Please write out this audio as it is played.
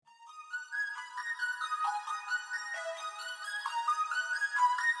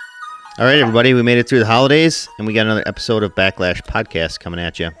All right, everybody, we made it through the holidays, and we got another episode of Backlash Podcast coming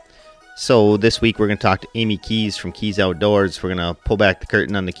at you. So this week we're going to talk to Amy Keys from Keys Outdoors. We're going to pull back the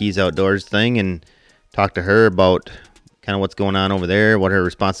curtain on the Keys Outdoors thing and talk to her about kind of what's going on over there, what her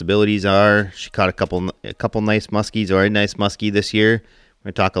responsibilities are. She caught a couple nice muskies, or a nice muskie this year.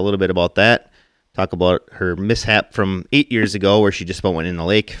 We're going to talk a little bit about that. Talk about her mishap from 8 years ago where she just about went in the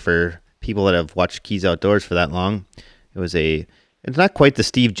lake. For people that have watched Keys Outdoors for that long, it's not quite the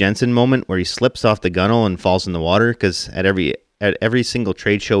Steve Jensen moment where he slips off the gunnel and falls in the water, because at every single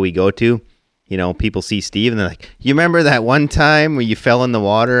trade show we go to, you know, people see Steve and they're like, you remember that one time where you fell in the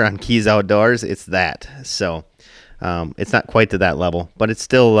water on Keys Outdoors? It's that. So it's not quite to that level, but it's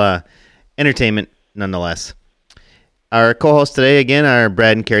still entertainment nonetheless. Our co-hosts today, again, are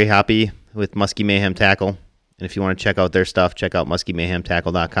Brad and Carrie Hoppy with Muskie Mayhem Tackle. And if you want to check out their stuff, check out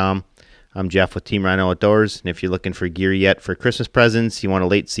MuskieMayhemTackle.com. I'm Jeff with Team Rhino Outdoors, and if you're looking for gear yet for Christmas presents, you want a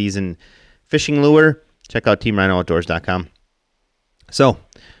late season fishing lure, check out TeamRhinoOutdoors.com. So,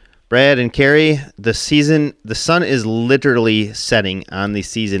 Brad and Carrie, the sun is literally setting on the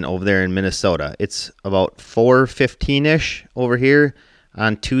season over there in Minnesota. It's about 4:15-ish over here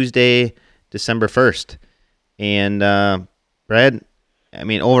on Tuesday, December 1st. And Brad, I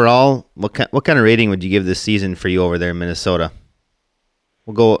mean, overall, what kind of rating would you give this season for you over there in Minnesota?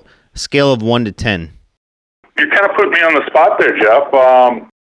 We'll go scale of 1 to 10. You kind of put me on the spot there, Jeff.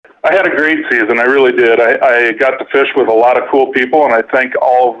 I had a great season. I really did. I got to fish with a lot of cool people, and I thank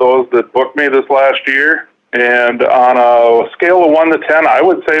all of those that booked me this last year. And on a scale of 1 to 10, I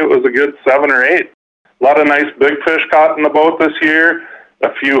would say it was a good 7 or 8. A lot of nice big fish caught in the boat this year.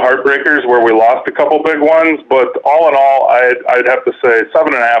 A few heartbreakers where we lost a couple big ones, but all in all, I'd have to say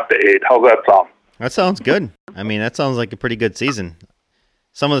 7.5 to 8. How's that sound? That sounds good. I mean, that sounds like a pretty good season.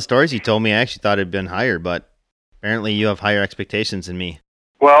 Some of the stories you told me, I actually thought it'd been higher, but apparently you have higher expectations than me.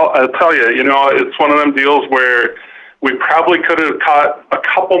 Well, I'll tell you, it's one of them deals where we probably could have caught a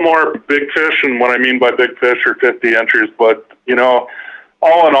couple more big fish, and what I mean by big fish are 50 inches, but,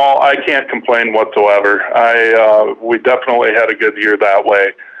 all in all, I can't complain whatsoever. We definitely had a good year that way.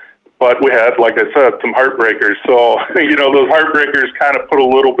 But we had, like I said, some heartbreakers. So, those heartbreakers kind of put a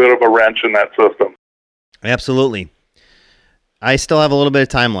little bit of a wrench in that system. Absolutely. I still have a little bit of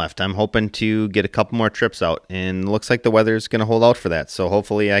time left. I'm hoping to get a couple more trips out, and it looks like the weather's going to hold out for that. So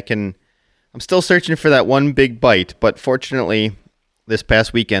hopefully I'm still searching for that one big bite, but fortunately this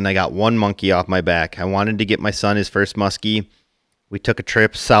past weekend I got one monkey off my back. I wanted to get my son his first muskie. We took a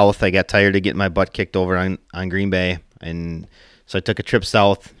trip south. I got tired of getting my butt kicked over on Green Bay, and so I took a trip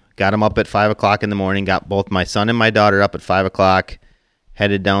south, got him up at 5 o'clock in the morning, got both my son and my daughter up at 5 o'clock,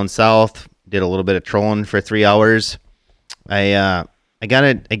 headed down south, did a little bit of trolling for 3 hours. I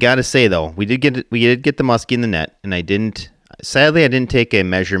gotta say though, we did get the muskie in the net, and I didn't take a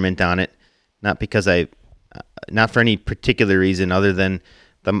measurement on it, not for any particular reason other than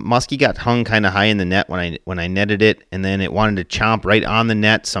the muskie got hung kind of high in the net when I netted it, and then it wanted to chomp right on the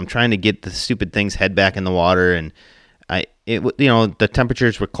net. So I'm trying to get the stupid thing's head back in the water, and the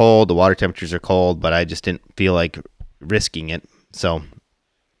temperatures were cold, the water temperatures are cold, but I just didn't feel like risking it. So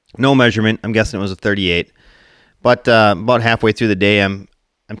no measurement. I'm guessing it was a 38. But about halfway through the day, I'm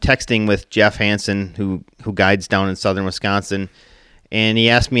texting with Jeff Hansen, who guides down in southern Wisconsin, and he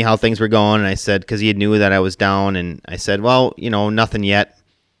asked me how things were going, and I said, because he knew that I was down, and I said, well, nothing yet.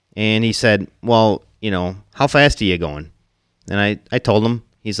 And he said, well, how fast are you going? And I told him.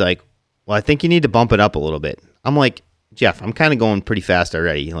 He's like, well, I think you need to bump it up a little bit. I'm like, Jeff, I'm kind of going pretty fast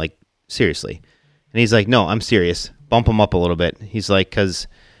already, like, seriously. And he's like, no, I'm serious. Bump them up a little bit. He's like, because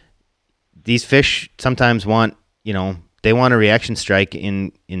these fish sometimes want, they want a reaction strike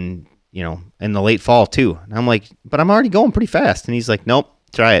in the late fall too. And I'm like, but I'm already going pretty fast. And he's like, nope,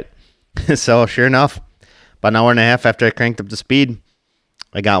 try it. So sure enough, about an hour and a half after I cranked up the speed,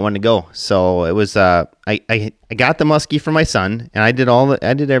 I got one to go. So it was, I got the muskie for my son, and I did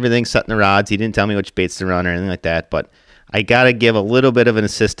everything, setting the rods. He didn't tell me which baits to run or anything like that, but I got to give a little bit of an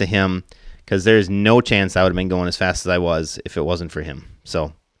assist to him, because there's no chance I would have been going as fast as I was if it wasn't for him.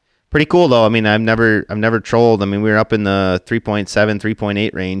 So pretty cool though. I mean, I've never trolled. I mean, we were up in the 3.7,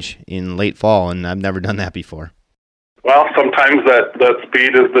 3.8 range in late fall, and I've never done that before. Well, sometimes that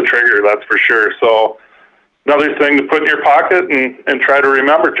speed is the trigger, that's for sure. So another thing to put in your pocket and try to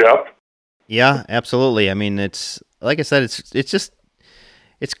remember, Jeff. Yeah, absolutely. I mean, it's like I said,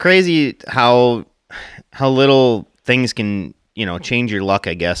 it's crazy how little things can, change your luck,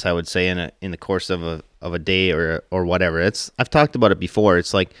 I guess I would say, in the course of a day or whatever. I've talked about it before.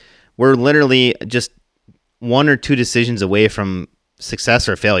 It's like we're literally just one or two decisions away from success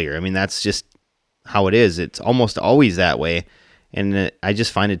or failure. I mean, that's just how it is. It's almost always that way. And I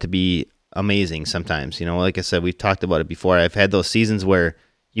just find it to be amazing sometimes. Like I said, we've talked about it before. I've had those seasons where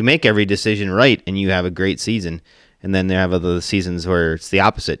you make every decision right and you have a great season. And then there have other seasons where it's the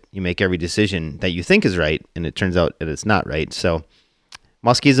opposite. You make every decision that you think is right, and it turns out that it's not right. So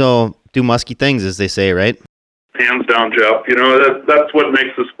Muskies will do musky things, as they say, right? Hands down, Jeff. That's what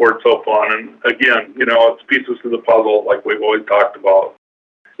makes the sport so fun. And again, it's pieces to the puzzle, like we've always talked about.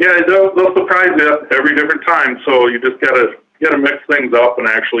 Yeah, they'll surprise you every different time. So you just gotta mix things up and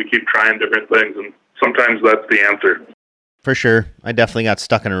actually keep trying different things. And sometimes that's the answer. For sure. I definitely got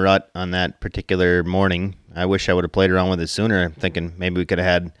stuck in a rut on that particular morning. I wish I would have played around with it sooner. I'm thinking maybe we could have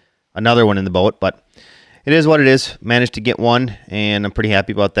had another one in the boat, but it is what it is. Managed to get one, and I'm pretty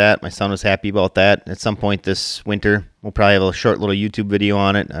happy about that. My son was happy about that. At some point this winter, we'll probably have a short little YouTube video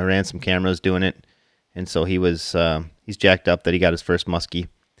on it. I ran some cameras doing it, and so he's jacked up that he got his first muskie.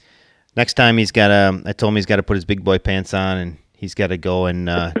 Next time I told him he's got to put his big boy pants on, and he's got to go and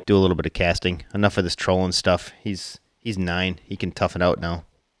do a little bit of casting. Enough of this trolling stuff. He's 9. He can tough it out now.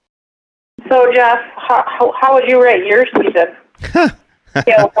 So, Jeff, how would you rate your season?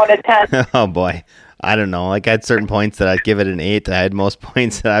 1 to 10. Oh, boy. I don't know. Like, I had certain points that I'd give it an 8. I had most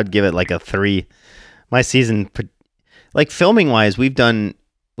points that I'd give it like a 3. My season, like filming-wise, we've done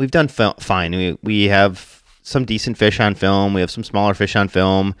fine. We have some decent fish on film. We have some smaller fish on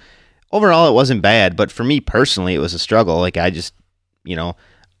film. Overall, it wasn't bad, but for me personally, it was a struggle. Like, I just,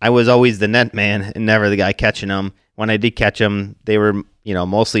 I was always the net man and never the guy catching them. When I did catch them, they were,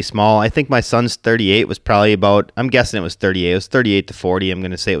 mostly small. I think my son's 38 was probably I'm guessing it was 38. It was 38 to 40. I'm going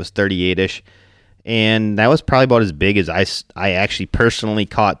to say it was 38-ish. And that was probably about as big as I actually personally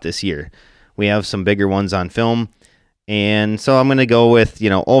caught this year. We have some bigger ones on film. And so I'm going to go with,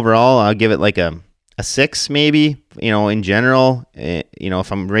 overall, I'll give it like a 6 maybe, in general.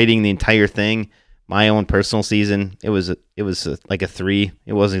 If I'm rating the entire thing, my own personal season, it was like a 3.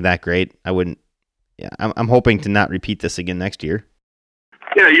 It wasn't that great. I'm hoping to not repeat this again next year.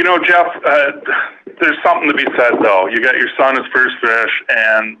 Yeah, Jeff, there's something to be said, though. You got your son his first fish,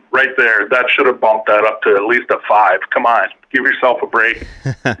 and right there, that should have bumped that up to at least a 5. Come on, give yourself a break.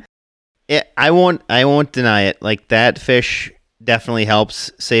 Yeah, I won't deny it. Like, that fish definitely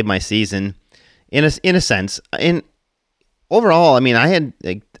helps save my season, in a sense. Overall, I mean, I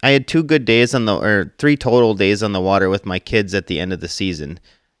had 2 good days 3 total days on the water with my kids at the end of the season.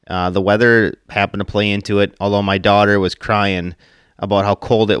 The weather happened to play into it, although my daughter was crying about how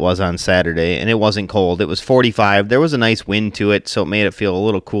cold it was on Saturday, and it wasn't cold. It was 45. There was a nice wind to it, so it made it feel a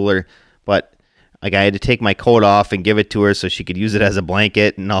little cooler, but like I had to take my coat off and give it to her so she could use it as a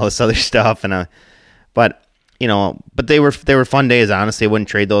blanket and all this other stuff. And but they were fun days. Honestly, I wouldn't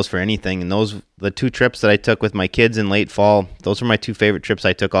trade those for anything. And the 2 trips that I took with my kids in late fall, those were my 2 favorite trips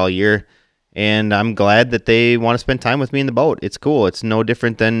I took all year. And I'm glad that they want to spend time with me in the boat. It's cool. It's no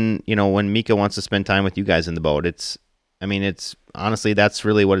different than, when Mika wants to spend time with you guys in the boat. It's honestly, that's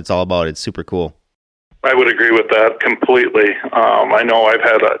really what it's all about. It's super cool. I would agree with that completely. I know I've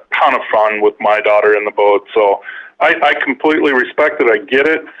had a ton of fun with my daughter in the boat, so I completely respect it. I get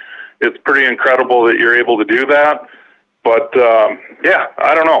it. It's pretty incredible that you're able to do that. But, yeah,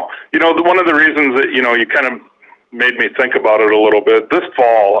 I don't know. One of the reasons that, you kind of made me think about it a little bit, this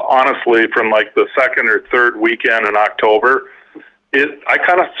fall, honestly, from like the 2nd or 3rd weekend in October, I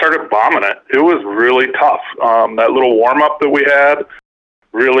kind of started bombing it. It was really tough. That little warm-up that we had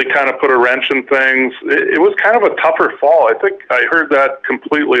really kind of put a wrench in things. It was kind of a tougher fall. I think I heard that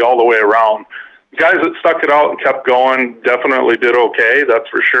completely all the way around. Guys that stuck it out and kept going definitely did okay, that's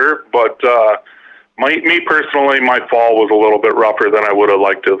for sure. But me personally, my fall was a little bit rougher than I would have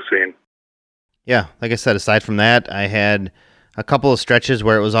liked to have seen. Yeah, like I said, aside from that, I had a couple of stretches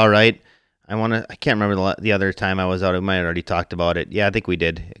where it was all right. I can't remember the other time I was out. I might have already talked about it. Yeah, I think we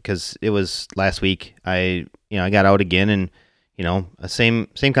did, because it was last week. I got out again, and same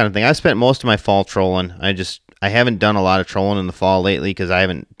kind of thing. I spent most of my fall trolling. I haven't done a lot of trolling in the fall lately because I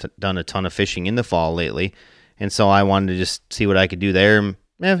haven't done a ton of fishing in the fall lately, and so I wanted to just see what I could do there.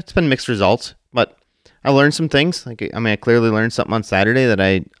 Yeah, it's been mixed results, but I learned some things. I clearly learned something on Saturday that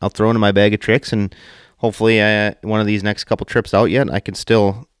I'll throw into my bag of tricks, and hopefully one of these next couple trips out yet, I can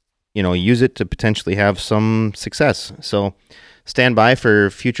still, use it to potentially have some success. So stand by for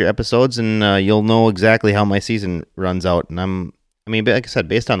future episodes, and you'll know exactly how my season runs out. And like I said,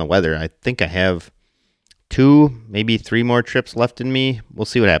 based on the weather, I think I have 2, maybe 3 more trips left in me. We'll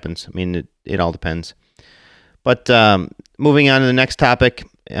see what happens. It all depends. But moving on to the next topic,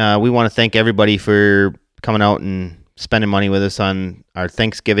 we want to thank everybody for coming out and spending money with us on our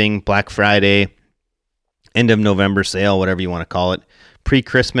Thanksgiving, Black Friday, end of November sale, whatever you want to call it,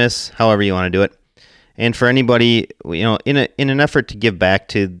 pre-Christmas, however you want to do it. And for anybody, in an effort to give back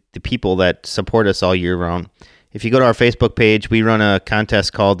to the people that support us all year round, if you go to our Facebook page, we run a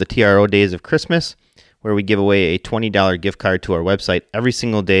contest called the TRO Days of Christmas, where we give away a $20 gift card to our website every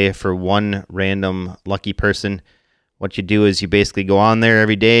single day for one random lucky person. What you do is you basically go on there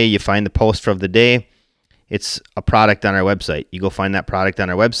every day, you find the post of the day. It's a product on our website. You go find that product on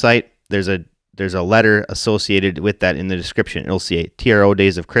our website. There's a letter associated with that in the description. It'll say TRO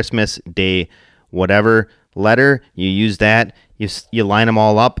Days of Christmas, day whatever letter. You use that. You line them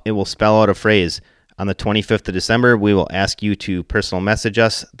all up. It will spell out a phrase. On the 25th of December, we will ask you to personal message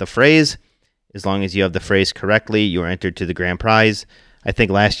us the phrase. As long as you have the phrase correctly, you are entered to the grand prize. I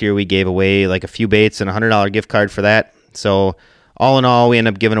think last year we gave away like a few baits and a $100 gift card for that. So all in all, we end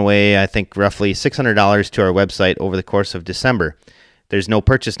up giving away, I think, roughly $600 to our website over the course of December. There's no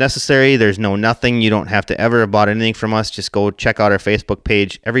purchase necessary. There's no nothing. You don't have to ever have bought anything from us. Just go check out our Facebook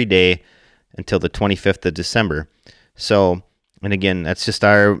page every day until the 25th of December. So, and again, that's just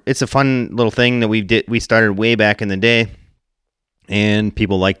it's a fun little thing that we started way back in the day, and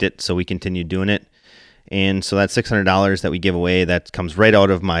people liked it, so we continued doing it. And so that $600 that we give away, that comes right out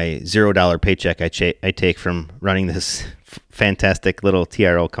of my $0 paycheck I take from running this fantastic little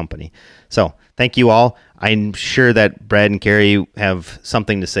TRO company. So thank you all. I'm sure that Brad and Carrie have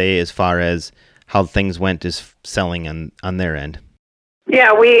something to say as far as how things went as selling on their end.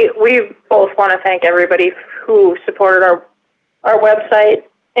 Yeah, we both want to thank everybody who supported our website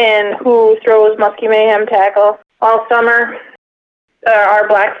and who throws Muskie Mayhem tackle all summer. Our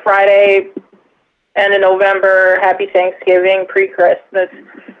Black Friday, end of November, Happy Thanksgiving, pre-Christmas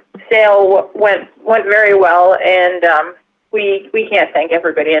sale went very well, and we can't thank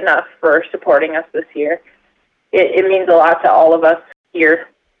everybody enough for supporting us this year. It means a lot to all of us here.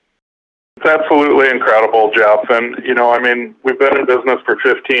 It's absolutely incredible, Jeff. And, we've been in business for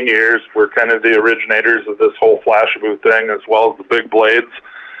 15 years. We're kind of the originators of this whole Flashabou thing, as well as the big blades.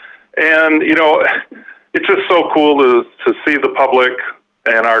 And, it's just so cool to see the public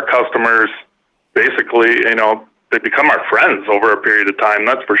and our customers basically, they become our friends over a period of time,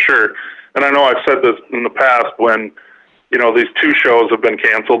 that's for sure. And I know I've said this in the past when, these two shows have been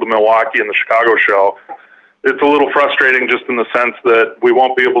canceled, the Milwaukee and the Chicago show. It's a little frustrating just in the sense that we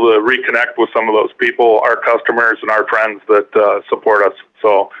won't be able to reconnect with some of those people, our customers and our friends that support us.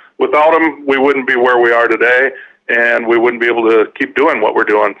 So without them, we wouldn't be where we are today, and we wouldn't be able to keep doing what we're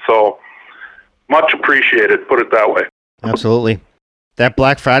doing. So much appreciated, put it that way. Absolutely. That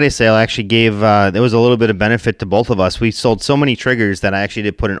Black Friday sale actually gave, there was a little bit of benefit to both of us. We sold so many triggers that I actually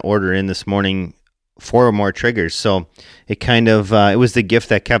did put an order in this morning for more triggers. So it kind of, it was the gift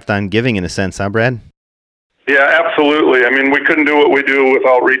that kept on giving in a sense, huh, Brad? Yeah, absolutely. We couldn't do what we do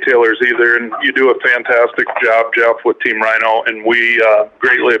without retailers either, and you do a fantastic job, Jeff, with Team Rhino, and we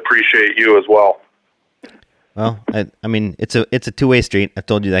greatly appreciate you as well. Well, it's a two-way street. I've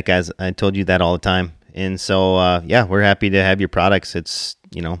told you that, guys. I told you that all the time. And so, we're happy to have your products. It's,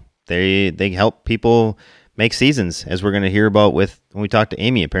 they help people make seasons, as we're going to hear about when we talked to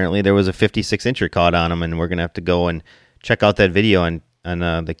Amy. Apparently there was a 56-incher caught on them, and we're going to have to go and check out that video on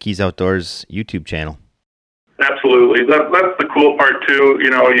the Keys Outdoors YouTube channel. Absolutely. That's the cool part, too.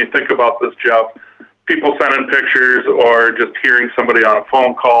 You think about this, Jeff, people sending pictures or just hearing somebody on a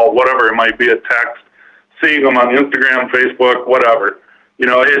phone call, whatever it might be, a text, seeing them on Instagram, Facebook, whatever.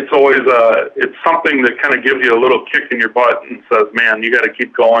 It's always it's something that kind of gives you a little kick in your butt and says, man, you got to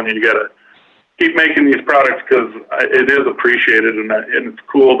keep going and you got to keep making these products because it is appreciated and it's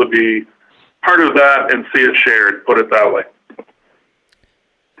cool to be part of that and see it shared, put it that way.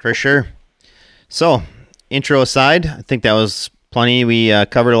 For sure. So, intro aside, I think that was plenty. We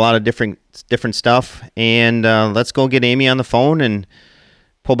covered a lot of different stuff, and let's go get Amy on the phone and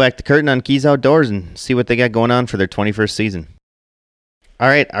pull back the curtain on Keys Outdoors and see what they got going on for their 21st season. All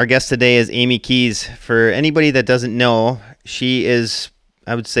right, our guest today is Amy Keys. For anybody that doesn't know, she is,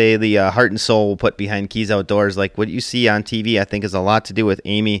 I would say, the heart and soul put behind Keys Outdoors. Like what you see on TV, I think, has a lot to do with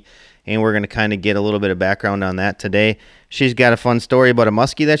Amy, and we're going to kind of get a little bit of background on that today. She's got a fun story about a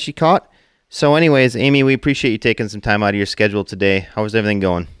muskie that she caught. So anyways, Amy, we appreciate you taking some time out of your schedule today. How's everything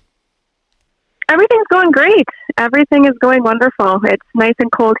going? Everything's going great. Everything is going wonderful. It's nice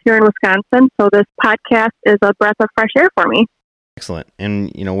and cold here in Wisconsin, so this podcast is a breath of fresh air for me. Excellent.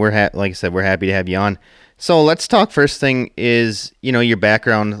 And, we're like I said, we're happy to have you on. So let's talk first thing is, your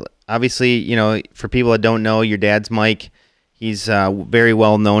background. Obviously, for people that don't know, your dad's Mike. He's very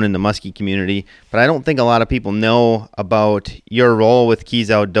well known in the muskie community, but I don't think a lot of people know about your role with Keys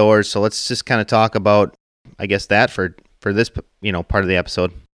Outdoors. So let's just kind of talk about, I guess, that for this, part of the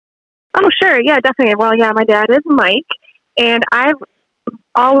episode. Oh, sure. Yeah, definitely. Well, yeah, my dad is Mike, and I've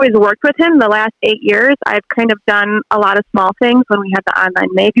always worked with him the last 8 years. I've kind of done a lot of small things when we had the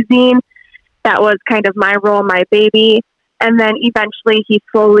online magazine. That was kind of my role, my baby. And then eventually he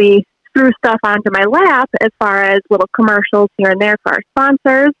slowly threw stuff onto my lap as far as little commercials here and there for our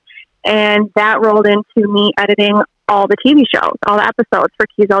sponsors. And that rolled into me editing all the TV shows, all the episodes for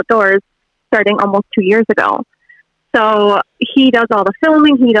Keys Outdoors, starting almost 2 years ago. So he does all the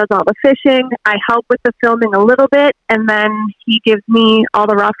filming, he does all the fishing. I help with the filming a little bit, and then he gives me all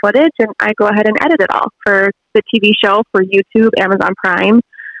the raw footage, and I go ahead and edit it all for the TV show, for YouTube, Amazon Prime,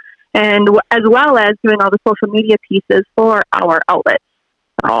 and as well as doing all the social media pieces for our outlets.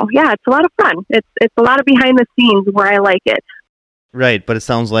 So yeah, it's a lot of fun. It's a lot of behind the scenes where I like it. Right, but it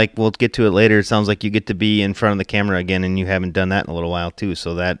sounds like, we'll get to it later, it sounds like you get to be in front of the camera again, and you haven't done that in a little while too,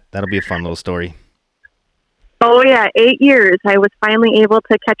 so that'll be a fun little story. Oh yeah, 8 years. I was finally able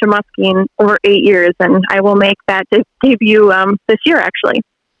to catch a muskie in over 8 years, and I will make that debut this year, actually.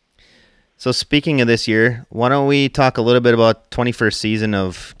 So speaking of this year, why don't we talk a little bit about 21st season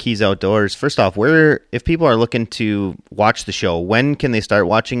of Keys Outdoors. First off, if people are looking to watch the show, when can they start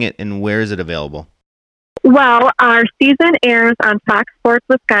watching it, and where is it available? Well, our season airs on Fox Sports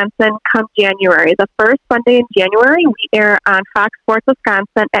Wisconsin come January. The first Sunday in January, we air on Fox Sports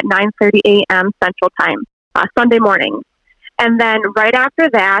Wisconsin at 9:30 a.m. Central Time, Sunday mornings. And then right after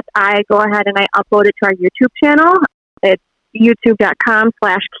that, I go ahead and I upload it to our YouTube channel. It's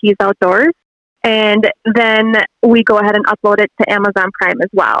youtube.com/Keys Outdoors. And then we go ahead and upload it to Amazon Prime as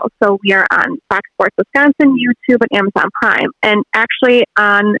well. So we are on Fox Sports Wisconsin, YouTube, and Amazon Prime. And actually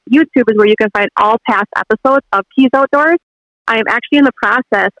on YouTube is where you can find all past episodes of Keys Outdoors. I am actually in the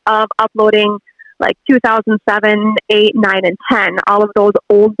process of uploading like 2007, 8, 9, and 10, all of those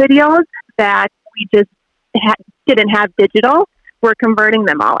old videos that we just didn't have digital. We're converting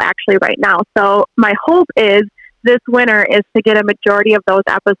them all actually right now. So my hope is this winter is to get a majority of those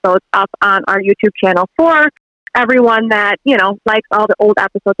episodes up on our YouTube channel for everyone that, likes all the old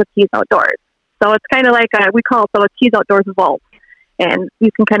episodes of Keys Outdoors. So it's kind of like, we call it the Keys Outdoors Vault. And you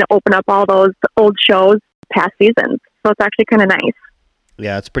can kind of open up all those old shows, past seasons. So it's actually kind of nice.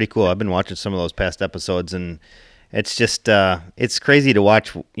 Yeah, it's pretty cool. I've been watching some of those past episodes, and it's just, it's crazy to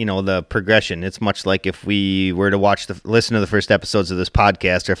watch, the progression. It's much like if we were to listen to the first episodes of this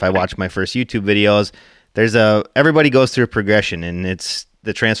podcast, or if I watched my first YouTube videos, everybody goes through a progression, and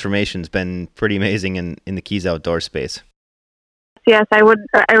the transformation's been pretty amazing in the Keys Outdoor space. Yes, I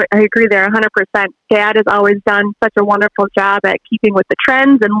agree there 100%. Dad has always done such a wonderful job at keeping with the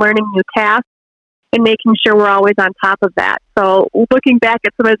trends and learning new tasks and making sure we're always on top of that. So looking back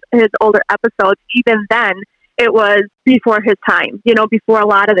at some of his older episodes, even then, it was before his time, before a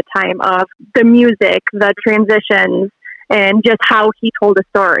lot of the time of the music, the transitions, and just how he told a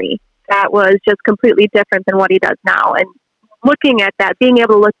story. That was just completely different than what he does now. And looking at that, being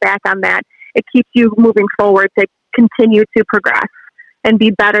able to look back on that, it keeps you moving forward to continue to progress and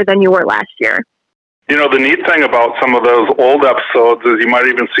be better than you were last year. The neat thing about some of those old episodes is you might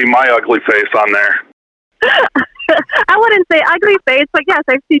even see my ugly face on there. I wouldn't say ugly face, but yes,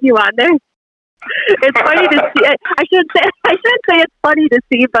 I've seen you on there. It's funny to see. I shouldn't say it's funny to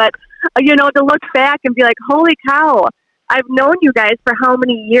see, but to look back and be like, holy cow, I've known you guys for how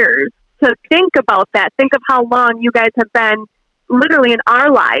many years? To think about that, think of how long you guys have been literally in our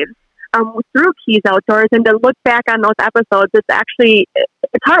lives through Keys Outdoors, and to look back on those episodes, it's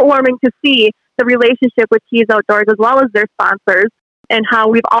heartwarming to see the relationship with Keys Outdoors as well as their sponsors and how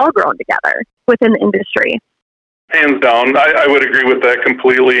we've all grown together within the industry. Hands down, I would agree with that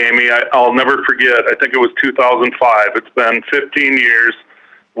completely, Amy. I'll never forget, I think it was 2005. It's been 15 years.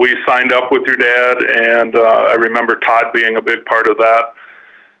 We signed up with your dad, and I remember Todd being a big part of that.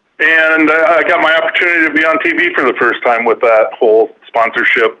 And I got my opportunity to be on TV for the first time with that whole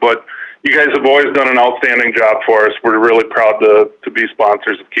sponsorship. But you guys have always done an outstanding job for us. We're really proud to be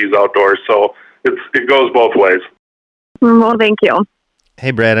sponsors of Keys Outdoors. So it goes both ways. Well, thank you. Hey,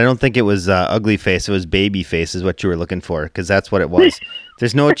 Brad, I don't think it was ugly face. It was baby face is what you were looking for, because that's what it was.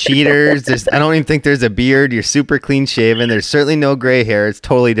 There's no cheaters. I don't even think there's a beard. You're super clean shaven. There's certainly no gray hair. It's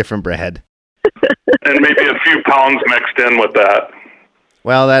totally different, Brad. And maybe a few pounds mixed in with that.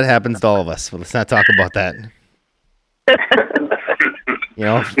 Well, that happens to all of us. But let's not talk about that.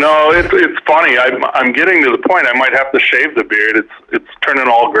 No, it's funny. I'm getting to the point I might have to shave the beard. It's turning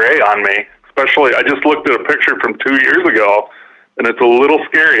all gray on me. Especially, I just looked at a picture from 2 years ago, and it's a little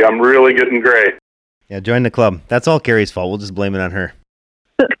scary. I'm really getting gray. Yeah, join the club. That's all Carrie's fault. We'll just blame it on her.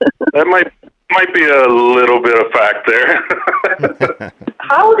 That might be a little bit of fact there.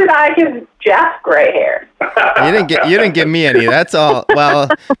 How did I give Jeff gray hair? You didn't give me any. That's all. Well,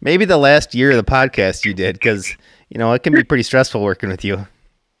 maybe the last year of the podcast you did, because It can be pretty stressful working with you.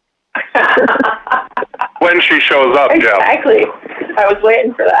 When she shows up, Jeff. Exactly. I was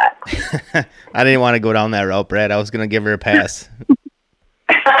waiting for that. I didn't want to go down that route, Brad. I was going to give her a pass.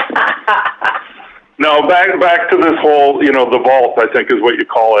 No, back to this whole, the vault, I think is what you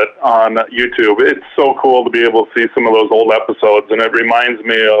call it on YouTube. It's so cool to be able to see some of those old episodes, and it reminds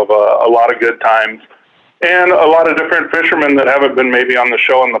me of a lot of good times and a lot of different fishermen that haven't been maybe on the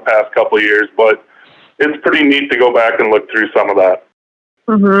show in the past couple of years, but it's pretty neat to go back and look through some of that.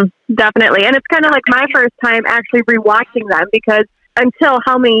 Mm-hmm, definitely. And it's kind of like my first time actually rewatching them, because until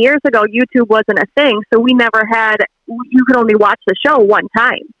how many years ago, YouTube wasn't a thing. So we never had, you could only watch the show one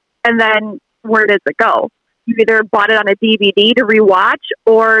time. And then where does it go? You either bought it on a DVD to rewatch,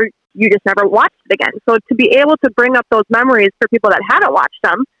 or you just never watched it again. So to be able to bring up those memories for people that haven't watched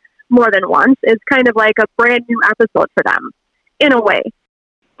them more than once is kind of like a brand new episode for them, in a way.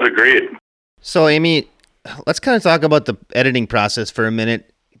 Agreed. So, Amy, let's kind of talk about the editing process for a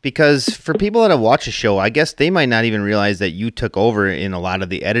minute, because for people that have watched the show, I guess they might not even realize that you took over in a lot of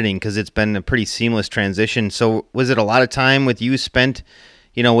the editing, because it's been a pretty seamless transition. So was it a lot of time with you spent,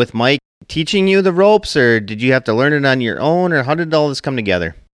 with Mike teaching you the ropes, or did you have to learn it on your own, or how did all this come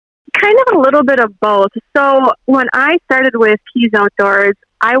together? Kind of a little bit of both. So when I started with Keys Outdoors,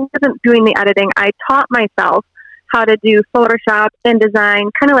 I wasn't doing the editing. I taught myself how to do Photoshop, InDesign,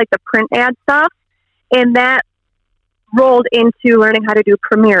 kind of like the print ad stuff. And that rolled into learning how to do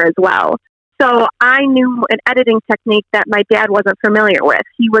Premiere as well. So I knew an editing technique that my dad wasn't familiar with.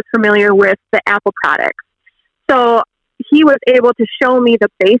 He was familiar with the Apple products. So he was able to show me the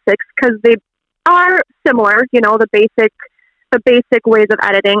basics, because they are similar. The basic ways of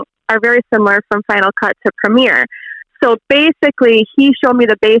editing are very similar from Final Cut to Premiere. So basically, he showed me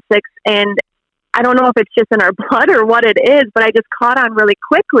the basics, and I don't know if it's just in our blood or what it is, but I just caught on really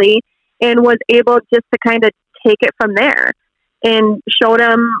quickly and was able just to kind of take it from there, and showed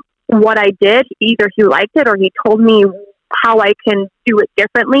him what I did. Either he liked it or he told me how I can do it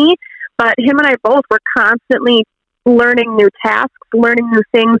differently. But him and I both were constantly learning new tasks, learning new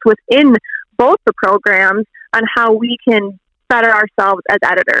things within both the programs on how we can better ourselves as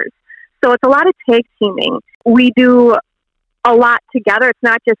editors. So it's a lot of tag teaming. We do a lot together. It's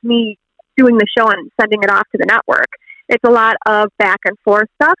not just me doing the show and sending it off to the network. It's a lot of back and forth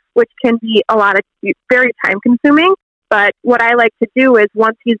stuff, which can be very time consuming. But what I like to do is,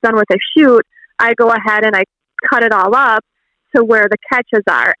 once he's done with a shoot, I go ahead and I cut it all up to where the catches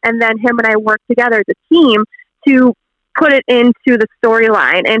are. And then him and I work together as a team to put it into the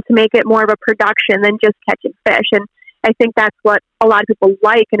storyline and to make it more of a production than just catching fish. And I think that's what a lot of people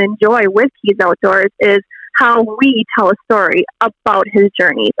like and enjoy with Keys Outdoors, is how we tell a story about his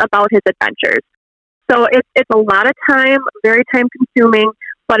journeys, about his adventures. So it's a lot of time, very time consuming,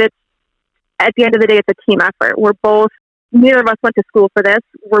 but it's, at the end of the day, it's a team effort. Neither of us went to school for this.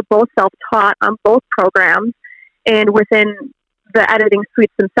 We're both self-taught on both programs and within the editing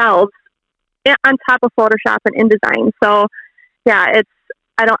suites themselves, on top of Photoshop and InDesign. So yeah,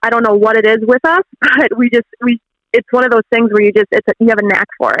 I don't know what it is with us, but it's one of those things where you have a knack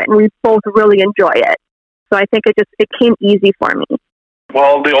for it, and we both really enjoy it. So I think it came easy for me.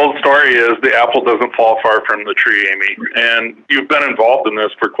 Well, the old story is the apple doesn't fall far from the tree, Amy. And you've been involved in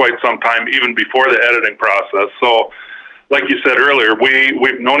this for quite some time, even before the editing process. So, like you said earlier,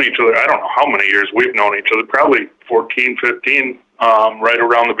 we've known each other, I don't know how many years we've known each other, probably 14, 15, right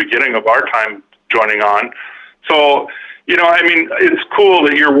around the beginning of our time joining on. So, it's cool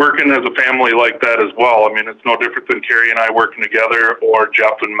that you're working as a family like that as well. I mean, it's no different than Carrie and I working together, or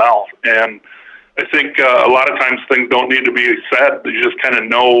Jeff and Mel. And I think a lot of times things don't need to be said. You just kind of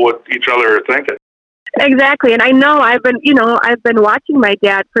know what each other are thinking. Exactly. And I know I've been watching my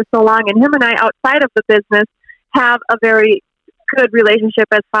dad for so long, and him and I, outside of the business, have a very good relationship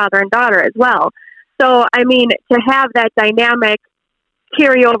as father and daughter as well. So, I mean, to have that dynamic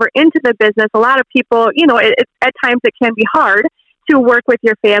carry over into the business, a lot of people, at times it can be hard to work with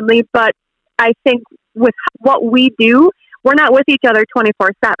your family, but I think with what we do, we're not with each other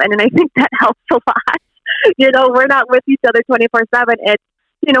 24/7. And I think that helps a lot. We're not with each other 24/7. It's,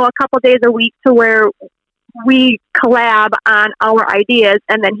 a couple days a week to where we collab on our ideas,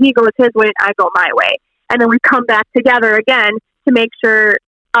 and then he goes his way and I go my way. And then we come back together again to make sure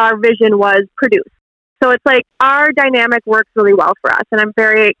our vision was produced. So it's like our dynamic works really well for us. And I'm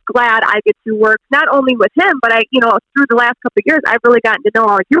very glad I get to work not only with him, but through the last couple of years, I've really gotten to know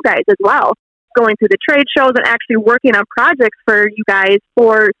all of you guys as well. Going through the trade shows and actually working on projects for you guys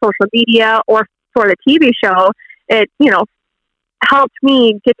for social media or for the TV show, it, helped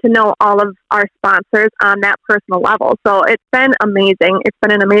me get to know all of our sponsors on that personal level. So it's been amazing. It's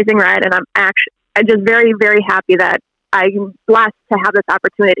been an amazing ride, and I'm I'm just very, very happy that I'm blessed to have this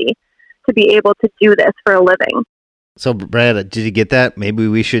opportunity to be able to do this for a living. So, Brad, did you get that? Maybe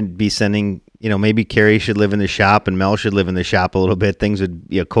we should be sending, maybe Carrie should live in the shop and Mel should live in the shop a little bit. Things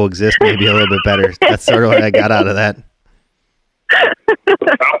would coexist maybe a little bit better. That's sort of what I got out of that.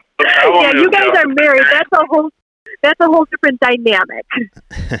 Yeah, you guys are married. That's a whole different dynamic.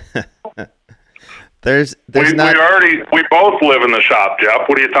 We both live in the shop, Jeff.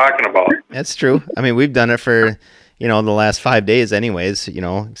 What are you talking about? That's true. I mean, we've done it for, the last 5 days anyways,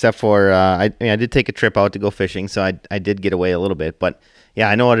 except for, I did take a trip out to go fishing. So I did get away a little bit, but yeah,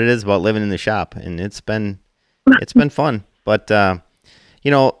 I know what it is about living in the shop, and it's been fun, but,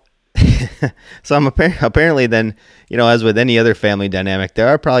 so I'm apparently then, as with any other family dynamic, there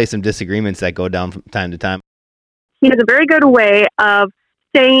are probably some disagreements that go down from time to time. He has a very good way of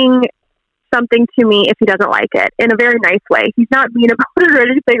saying something to me if he doesn't like it in a very nice way. He's not mean about it or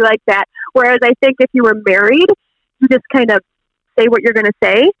anything like that. Whereas I think if you were married, you just kind of say what you're going to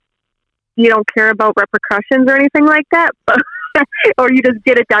say. You don't care about repercussions or anything like that, or you just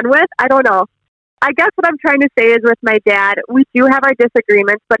get it done with. I don't know. I guess what I'm trying to say is with my dad, we do have our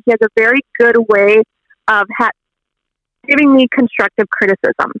disagreements, but he has a very good way of giving me constructive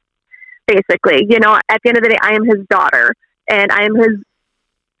criticism, basically. At the end of the day, I am his daughter, and I am his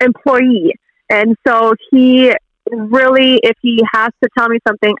employee. And so he really, if he has to tell me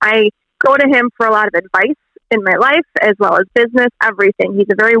something, I go to him for a lot of advice in my life, as well as business, everything. He's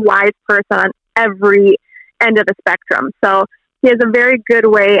a very wise person on every end of the spectrum. So he has a very good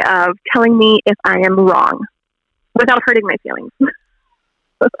way of telling me if I am wrong without hurting my feelings.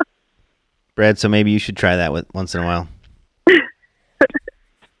 Brad, so maybe you should try that once in a while.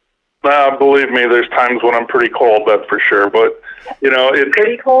 Believe me, there's times when I'm pretty cold, that's for sure. But, it's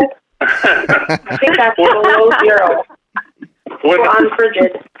pretty cold. I think that's below zero. On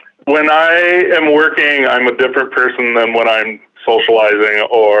frigid. When I am working, I'm a different person than when I'm socializing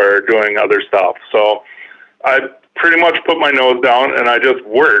or doing other stuff. So I pretty much put my nose down and I just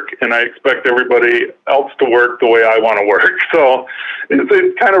work, and I expect everybody else to work the way I want to work. So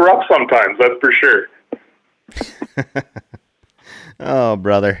it's kind of rough sometimes, that's for sure. Oh,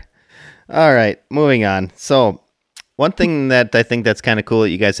 brother. All right, moving on. So one thing that I think that's kind of cool that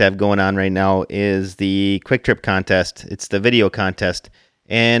you guys have going on right now is the Quick Trip contest. It's the video contest.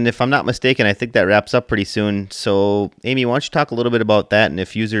 And if I'm not mistaken, I think that wraps up pretty soon. So, Amy, why don't you talk a little bit about that, and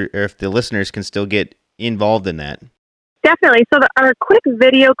if the listeners can still get involved in that? Definitely. So our quick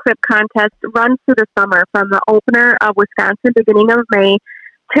video clip contest runs through the summer from the opener of Wisconsin, beginning of May,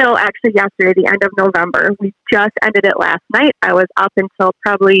 till actually yesterday, the end of November. We just ended it last night. I was up until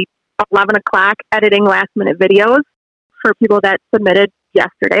probably 11 o'clock editing last-minute videos for people that submitted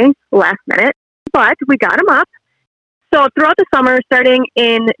yesterday, last minute. But we got them up. So throughout the summer, starting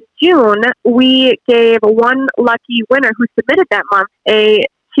in June, we gave one lucky winner who submitted that month a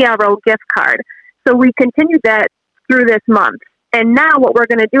TRO gift card. So we continued that through this month. And now what we're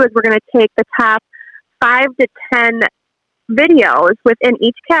going to do is we're going to take the top 5 to 10 videos within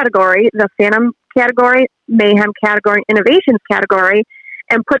each category, the Phantom category, Mayhem category, Innovations category,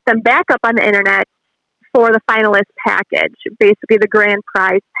 and put them back up on the internet for the finalist package, basically the grand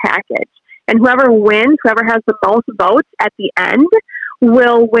prize package. And whoever wins, whoever has the most votes at the end,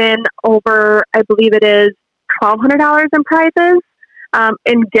 will win over, I believe it is $1,200 in prizes,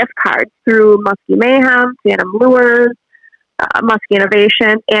 in gift cards through Muskie Mayhem, Phantom Lures, Muskie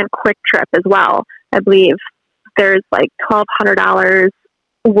Innovation, and Quick Trip as well. I believe there's like $1,200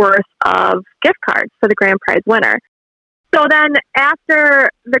 worth of gift cards for the grand prize winner. So then after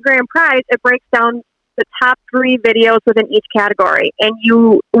the grand prize, it breaks down the top 3 videos within each category, and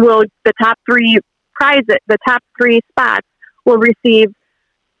the top 3 prizes, the top 3 spots will receive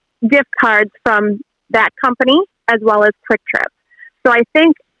gift cards from that company as well as Quick Trip. So I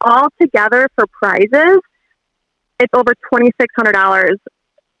think all together for prizes, it's over $2,600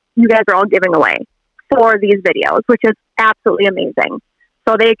 you guys are all giving away for these videos, which is absolutely amazing.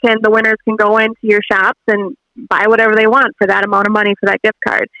 So the winners can go into your shops and buy whatever they want for that amount of money for that gift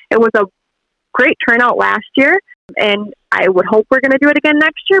card. It was a great turnout last year, and I would hope we're going to do it again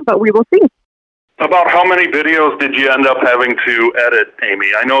next year, but we will see. About how many videos did you end up having to edit,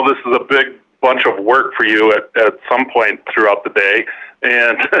 Amy? I know this is a big bunch of work for you at some point throughout the day,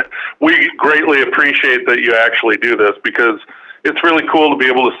 and we greatly appreciate that you actually do this, because it's really cool to be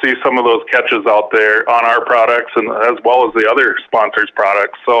able to see some of those catches out there on our products and as well as the other sponsors'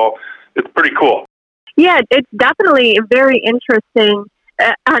 products. So it's pretty cool. Yeah, it's definitely very interesting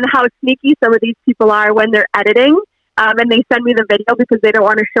on how sneaky some of these people are when they're editing. And they send me the video because they don't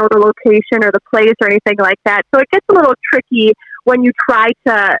want to show the location or the place or anything like that. So it gets a little tricky when you try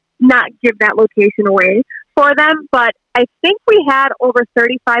to not give that location away for them. But I think we had over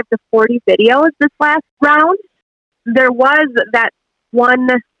 35 to 40 videos this last round. There was that one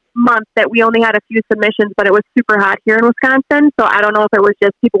month that we only had a few submissions, but it was super hot here in Wisconsin. So I don't know if it was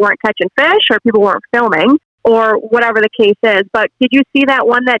just people weren't catching fish or people weren't filming or whatever the case is. But did you see that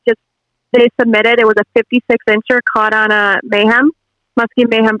one that just they submitted? It was a 56-incher caught on a Muskie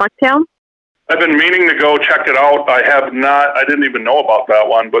Mayhem bucktail. I've been meaning to go check it out. I have not. I didn't even know about that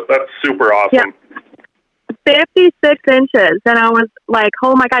one, but that's super awesome. Yeah. 56 inches. And I was like,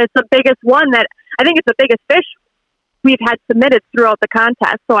 oh my God, it's the biggest one that I think it's the biggest fish we've had submitted throughout the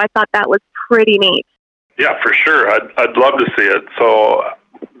contest. So I thought that was pretty neat. Yeah, for sure. I'd love to see it. So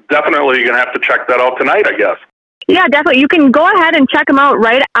definitely you're going to have to check that out tonight, I guess. Yeah, definitely. You can go ahead and check them out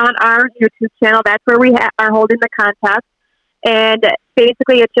right on our YouTube channel. That's where we are holding the contest. And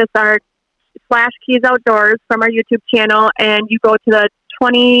basically it's just our /Keys Outdoors from our YouTube channel. And you go to the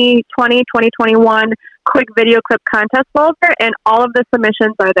 2020-2021 quick video clip contest folder, and all of the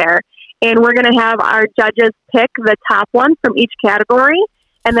submissions are there. And we're going to have our judges pick the top one from each category,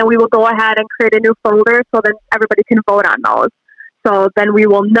 and then we will go ahead and create a new folder so then everybody can vote on those. So then we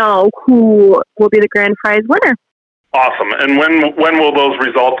will know who will be the grand prize winner. Awesome. And when will those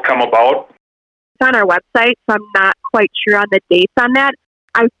results come about? It's on our website, so I'm not quite sure on the dates on that.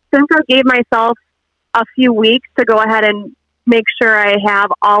 I think I gave myself a few weeks to go ahead and make sure I have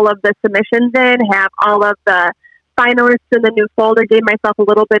all of the submissions in, have all of the finalists in the new folder, gave myself a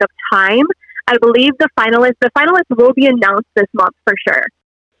little bit of time. I believe the finalists will be announced this month for sure.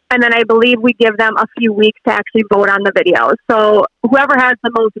 And then I believe we give them a few weeks to actually vote on the videos. So whoever has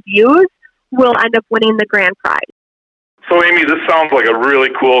the most views will end up winning the grand prize. So, Amy, this sounds like a really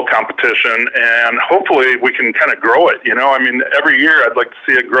cool competition, and hopefully we can kind of grow it. I mean, every year I'd like to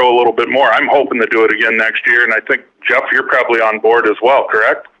see it grow a little bit more. I'm hoping to do it again next year, and I think, Jeff, you're probably on board as well,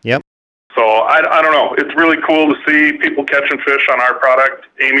 correct? Yep. So, I don't know. It's really cool to see people catching fish on our product.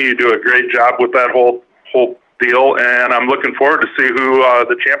 Amy, you do a great job with that whole deal, and I'm looking forward to see who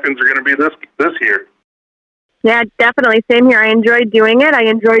the champions are going to be this year. Yeah, definitely. Same here. I enjoyed doing it. I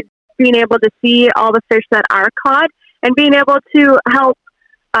enjoyed being able to see all the fish that are caught, and being able to help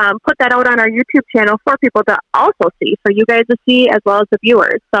put that out on our YouTube channel for people to also see, for you guys to see as well as the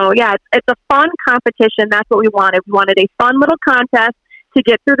viewers. So, yeah, it's a fun competition. That's what we wanted. We wanted a fun little contest to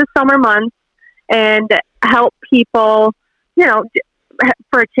get through the summer months and help people,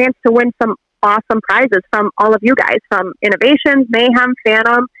 for a chance to win some awesome prizes from all of you guys, from Innovations, Mayhem,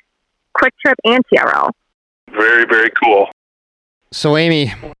 Phantom, Quick Trip, and TRL. Very, very cool. So,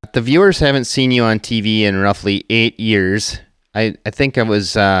 Amy, the viewers haven't seen you on TV in roughly 8 years. I think it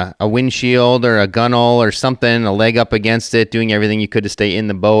was a windshield or a gunnel or something, a leg up against it, doing everything you could to stay in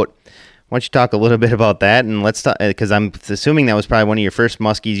the boat. Why don't you talk a little bit about that? And let's talk, because I'm assuming that was probably one of your first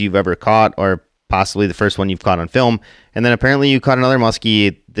muskies you've ever caught, or possibly the first one you've caught on film. And then apparently you caught another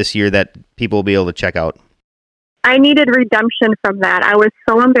muskie this year that people will be able to check out. I needed redemption from that. I was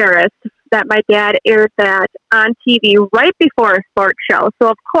so embarrassed that my dad aired that on TV right before a sports show. So,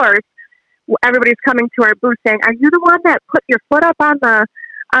 of course, everybody's coming to our booth saying, "Are you the one that put your foot up on the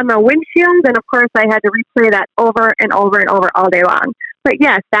windshield?" And, of course, I had to replay that over and over and over all day long. But,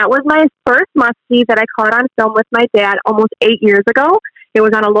 yes, that was my first muskie that I caught on film with my dad almost 8 years ago. It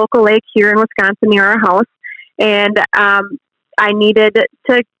was on a local lake here in Wisconsin near our house. And I needed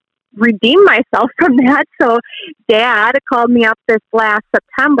to redeem myself from that. So Dad called me up this last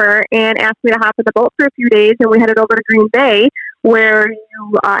September and asked me to hop in the boat for a few days, and we headed over to Green Bay, where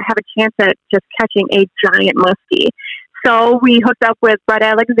you have a chance at just catching a giant muskie. So we hooked up with Brett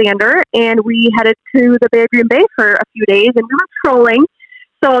Alexander, and we headed to the Bay of Green Bay for a few days, and we were trolling.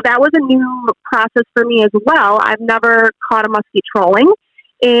 So that was a new process for me as well. I've never caught a muskie trolling.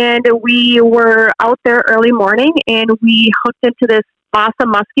 And we were out there early morning, and we hooked into this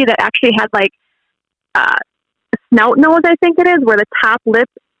awesome muskie that actually had like a snout nose, I think it is, where the top lip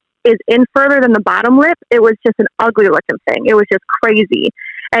is in further than the bottom lip. It was just an ugly looking thing. It was just crazy.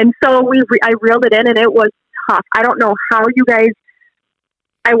 And so I reeled it in, and it was tough. I don't know how you guys,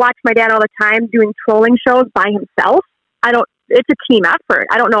 I watch my dad all the time doing trolling shows by himself. It's a team effort.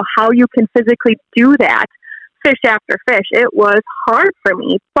 I don't know how you can physically do that fish after fish. It was hard for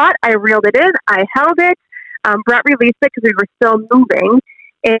me, but I reeled it in. I held it. Brett released it because we were still moving,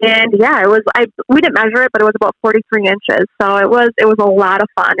 and yeah, it was. We didn't measure it, but it was about 43 inches. So it was a lot of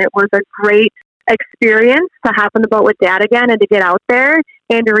fun. It was a great experience to hop on the boat with Dad again and to get out there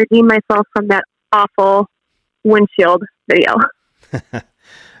and to redeem myself from that awful windshield video.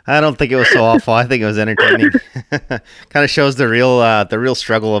 I don't think it was so awful. I think it was entertaining. Kind of shows the real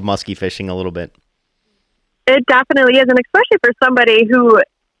struggle of muskie fishing a little bit. It definitely is, and especially for somebody who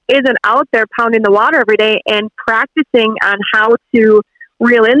isn't out there pounding the water every day and practicing on how to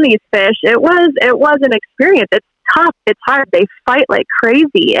reel in these fish, it was an experience. It's tough. It's hard. They fight like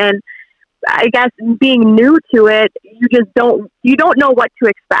crazy. And I guess being new to it, you don't know what to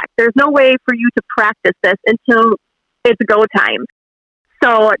expect. There's no way for you to practice this until it's go time.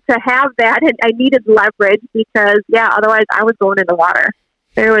 So to have that, I needed leverage because, otherwise I was going in the water.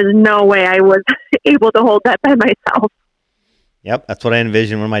 There was no way I was able to hold that by myself. Yep, that's what I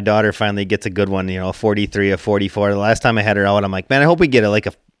envision when my daughter finally gets a good one, a 43, a 44. The last time I had her out, I'm like, man, I hope we get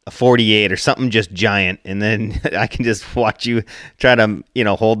a 48 or something just giant, and then I can just watch you try to,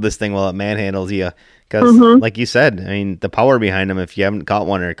 hold this thing while it manhandles you. Because, like you said, I mean, the power behind them, if you haven't caught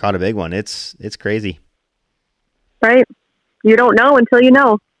one or caught a big one, it's crazy. Right. You don't know until you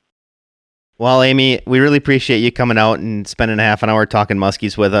know. Well, Amy, we really appreciate you coming out and spending a half an hour talking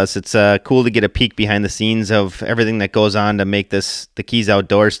muskies with us. It's cool to get a peek behind the scenes of everything that goes on to make the Keys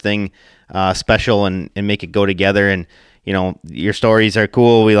Outdoors thing special and make it go together. And, your stories are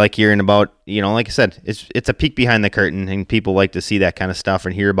cool. We like hearing about, like I said, it's a peek behind the curtain, and people like to see that kind of stuff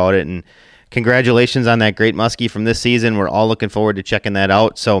and hear about it. And congratulations on that great muskie from this season. We're all looking forward to checking that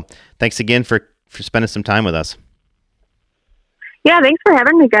out. So thanks again for spending some time with us. Yeah, thanks for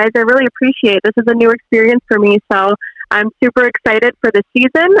having me, guys. I really appreciate it. This is a new experience for me, so I'm super excited for the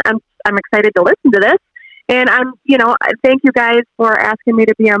season. I'm excited to listen to this, and thank you guys for asking me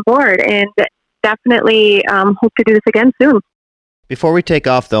to be on board, and definitely hope to do this again soon. Before we take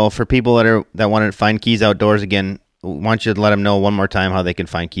off, though, for people that want to find Keys Outdoors again, I want you to let them know one more time how they can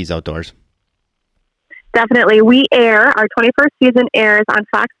find Keys Outdoors. Definitely. Our 21st season airs on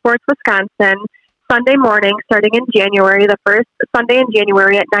Fox Sports Wisconsin Sunday morning, starting in January, the first Sunday in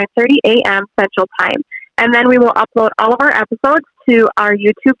January at 9:30 a.m. Central Time. And then we will upload all of our episodes to our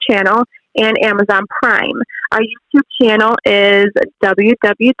YouTube channel and Amazon Prime. Our YouTube channel is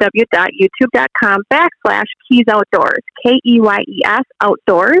www.youtube.com/Keys Outdoors, KEYES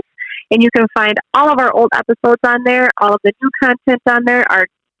Outdoors. And you can find all of our old episodes on there, all of the new content on there, our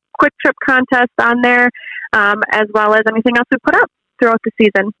quick trip contest on there, as well as anything else we put up throughout the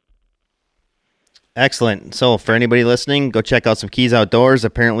season. Excellent. So for anybody listening, go check out some Keys Outdoors.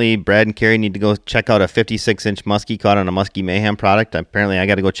 Apparently, Brad and Carrie need to go check out a 56-inch muskie caught on a Muskie Mayhem product. Apparently, I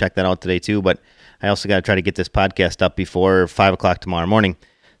got to go check that out today too, but I also got to try to get this podcast up before 5 o'clock tomorrow morning.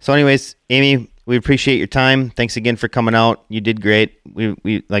 So anyways, Amy, we appreciate your time. Thanks again for coming out. You did great.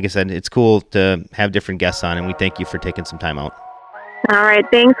 We like I said, it's cool to have different guests on, and we thank you for taking some time out. All right.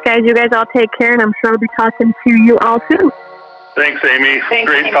 Thanks, guys. You guys all take care, and I'm sure I'll be talking to you all soon. Thanks, Amy. Thanks,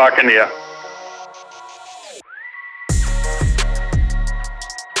 Great Amy. talking to you.